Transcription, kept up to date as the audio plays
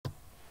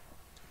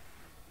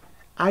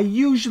I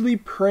usually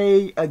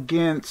pray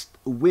against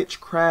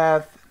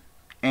witchcraft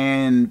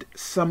and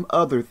some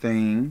other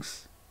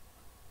things,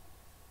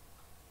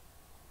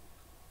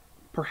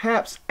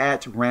 perhaps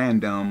at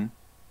random,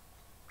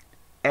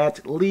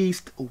 at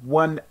least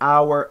 1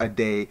 hour a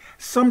day,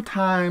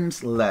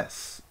 sometimes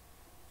less.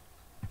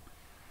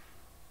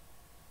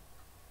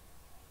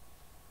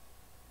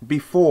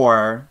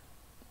 Before,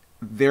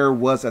 there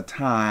was a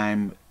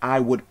time I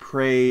would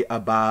pray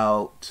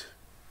about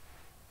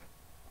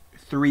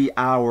 3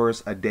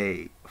 hours a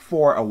day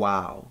for a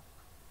while.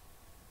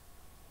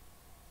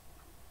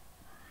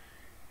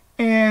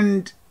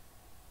 And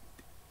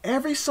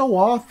every so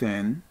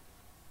often,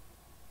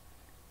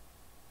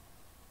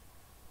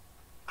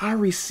 I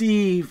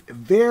receive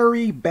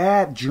very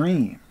bad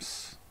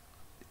dreams.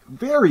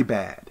 Very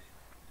bad.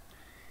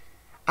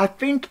 I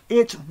think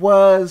it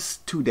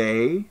was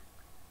today.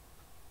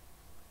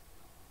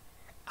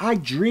 I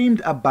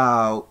dreamed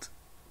about,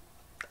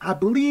 I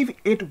believe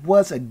it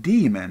was a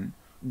demon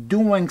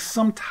doing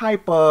some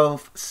type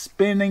of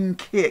spinning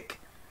kick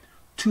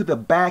to the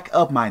back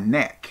of my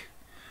neck.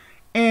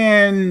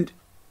 And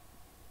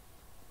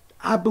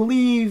I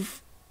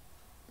believe,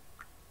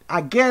 I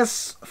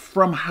guess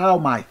from how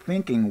my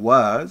thinking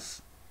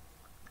was,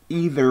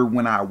 either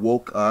when I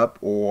woke up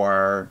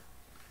or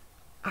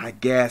I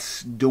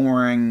guess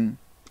during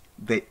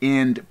the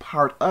end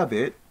part of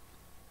it,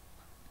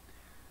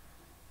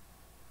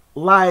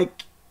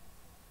 like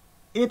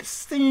it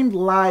seemed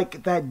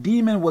like that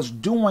demon was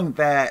doing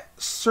that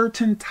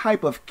certain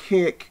type of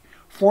kick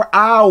for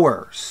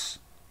hours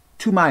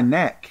to my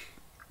neck,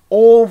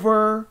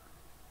 over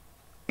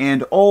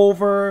and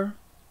over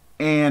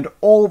and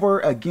over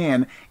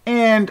again.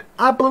 And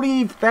I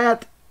believe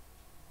that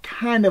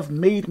kind of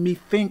made me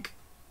think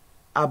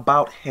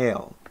about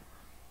hell.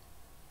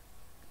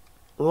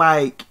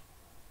 Like,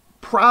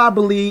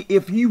 probably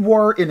if you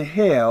were in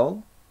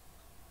hell,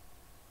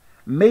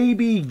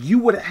 maybe you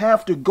would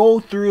have to go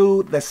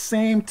through the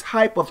same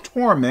type of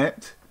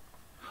torment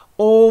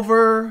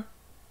over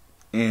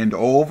and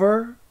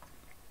over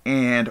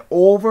and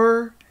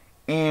over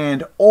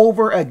and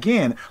over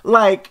again.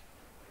 Like,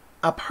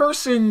 a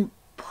person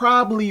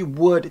probably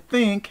would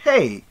think,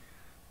 hey,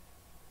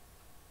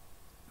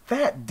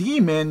 that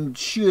demon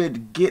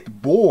should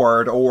get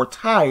bored or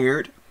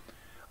tired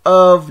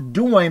of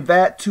doing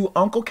that to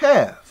Uncle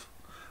Kev.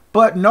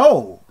 But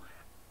no,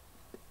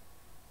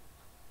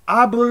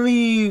 I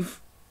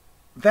believe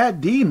that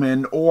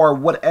demon or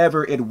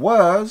whatever it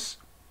was,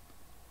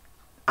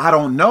 I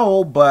don't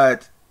know,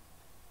 but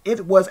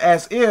it was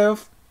as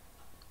if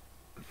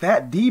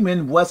that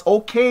demon was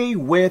okay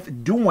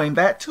with doing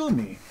that to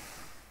me.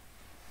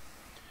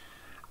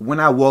 When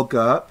I woke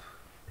up,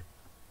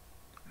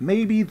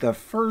 maybe the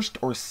first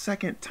or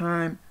second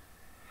time,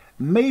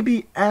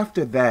 maybe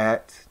after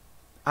that,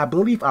 I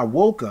believe I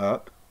woke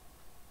up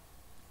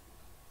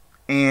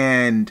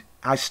and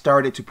I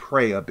started to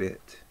pray a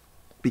bit,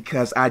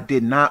 because I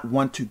did not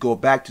want to go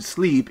back to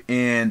sleep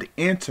and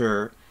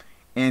enter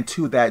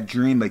into that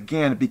dream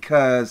again,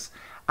 because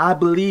I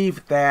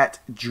believe that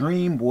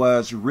dream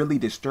was really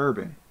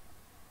disturbing.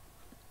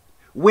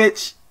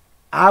 Which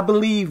I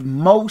believe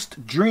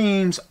most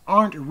dreams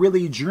aren't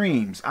really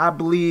dreams. I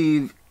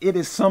believe it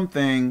is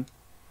something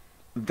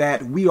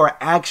that we are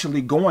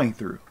actually going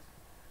through.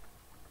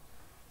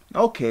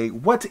 Okay,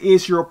 what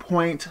is your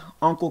point,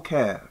 Uncle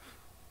Kev?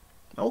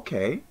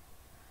 Okay.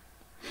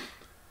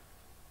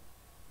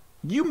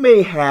 You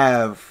may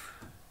have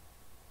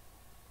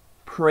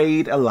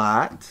prayed a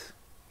lot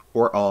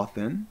or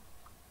often.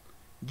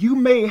 You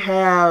may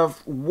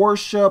have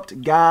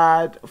worshiped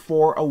God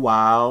for a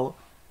while.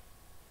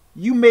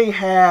 You may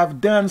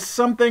have done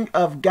something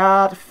of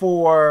God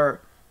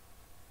for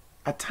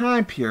a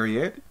time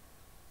period.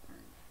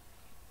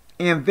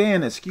 And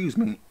then,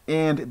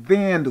 and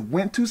then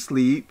went to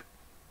sleep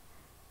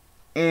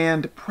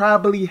and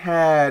probably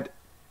had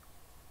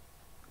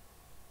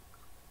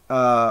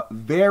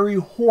very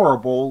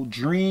horrible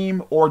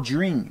dream or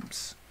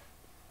dreams.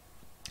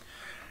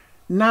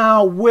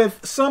 Now,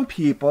 with some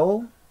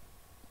people,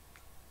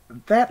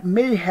 that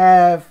may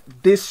have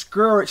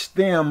discouraged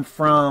them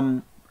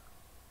from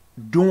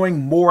doing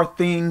more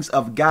things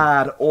of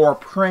God or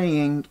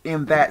praying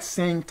in that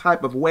same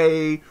type of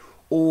way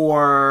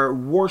or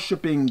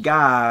worshiping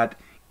God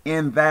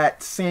in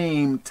that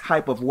same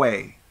type of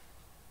way.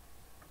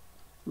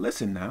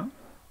 Listen now.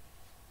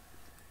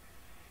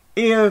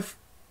 If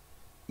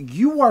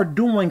you are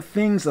doing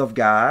things of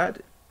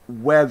God,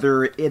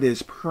 whether it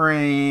is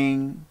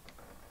praying,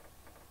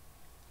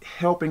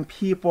 helping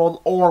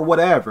people, or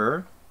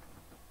whatever,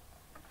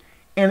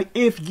 and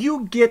if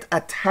you get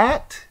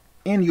attacked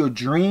in your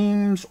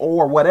dreams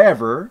or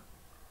whatever,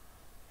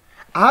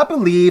 I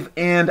believe,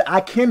 and I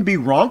can be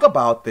wrong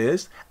about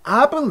this,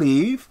 I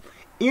believe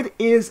it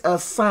is a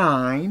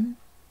sign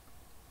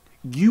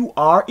you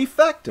are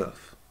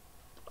effective.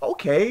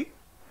 Okay.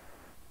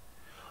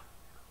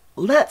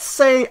 Let's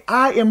say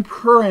I am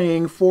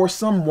praying for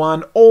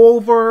someone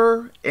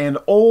over and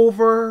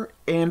over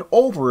and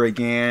over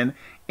again,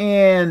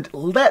 and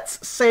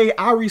let's say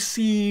I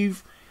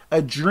receive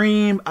a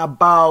dream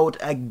about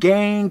a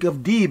gang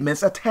of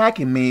demons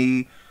attacking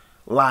me,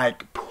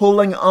 like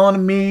pulling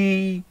on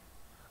me,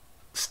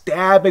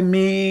 stabbing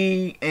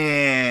me,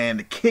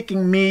 and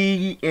kicking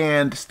me,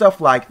 and stuff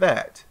like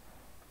that.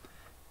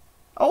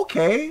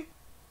 Okay.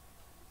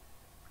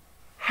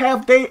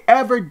 Have they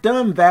ever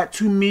done that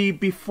to me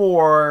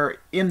before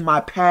in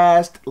my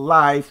past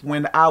life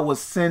when I was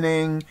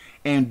sinning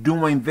and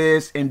doing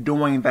this and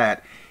doing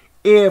that?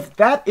 If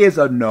that is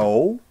a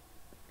no,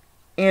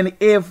 and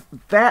if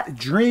that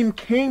dream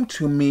came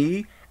to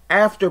me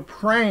after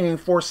praying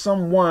for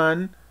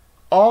someone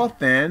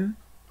often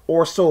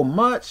or so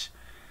much,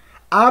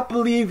 I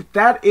believe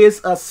that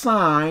is a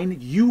sign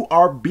you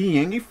are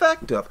being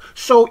effective.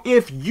 So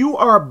if you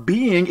are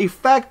being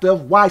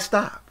effective, why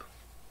stop?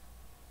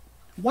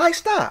 Why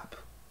stop?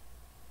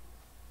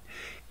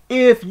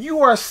 If you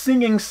are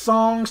singing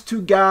songs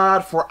to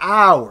God for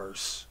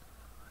hours,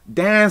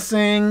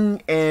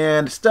 dancing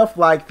and stuff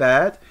like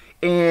that,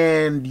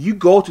 and you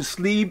go to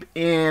sleep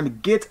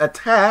and get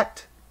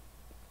attacked,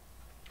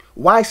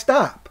 why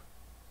stop?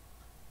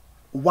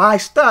 Why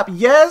stop?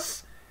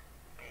 Yes,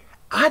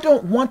 I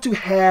don't want to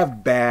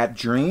have bad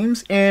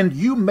dreams, and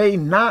you may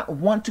not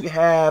want to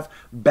have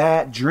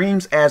bad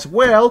dreams as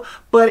well,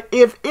 but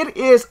if it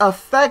is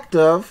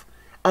effective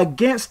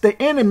against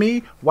the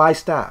enemy, why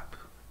stop?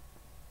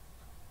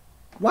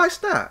 Why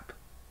stop?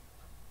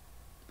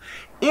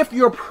 If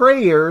your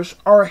prayers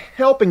are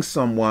helping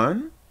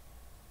someone,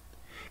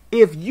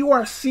 if you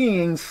are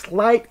seeing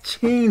slight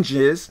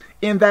changes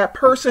in that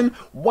person,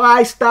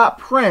 why stop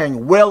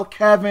praying? Well,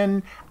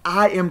 Kevin,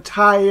 I am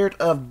tired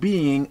of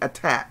being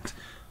attacked.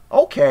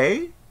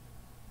 Okay,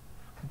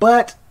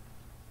 but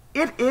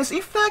it is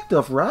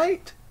effective,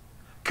 right?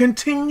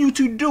 Continue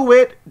to do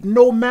it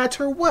no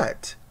matter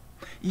what.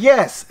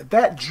 Yes,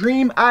 that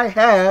dream I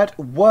had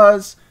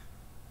was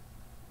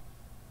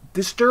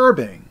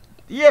disturbing.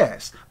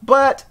 Yes,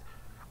 but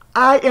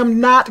I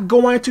am not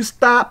going to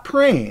stop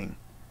praying.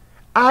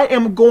 I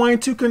am going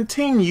to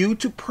continue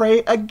to pray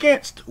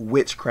against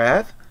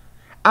witchcraft.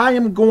 I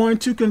am going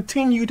to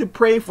continue to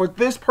pray for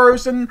this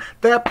person,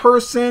 that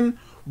person,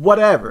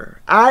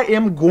 whatever. I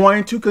am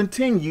going to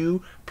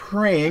continue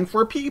praying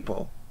for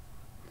people.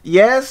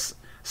 Yes,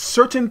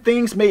 certain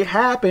things may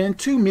happen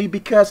to me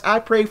because I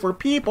pray for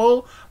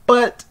people,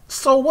 but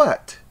so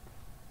what?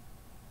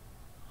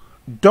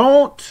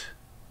 Don't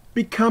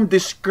become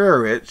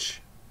discouraged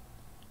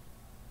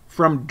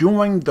from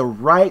doing the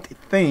right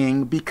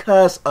thing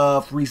because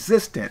of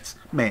resistance.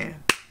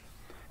 Man,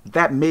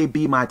 that may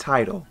be my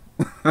title.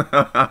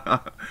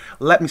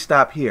 Let me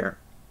stop here.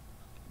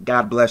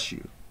 God bless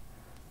you.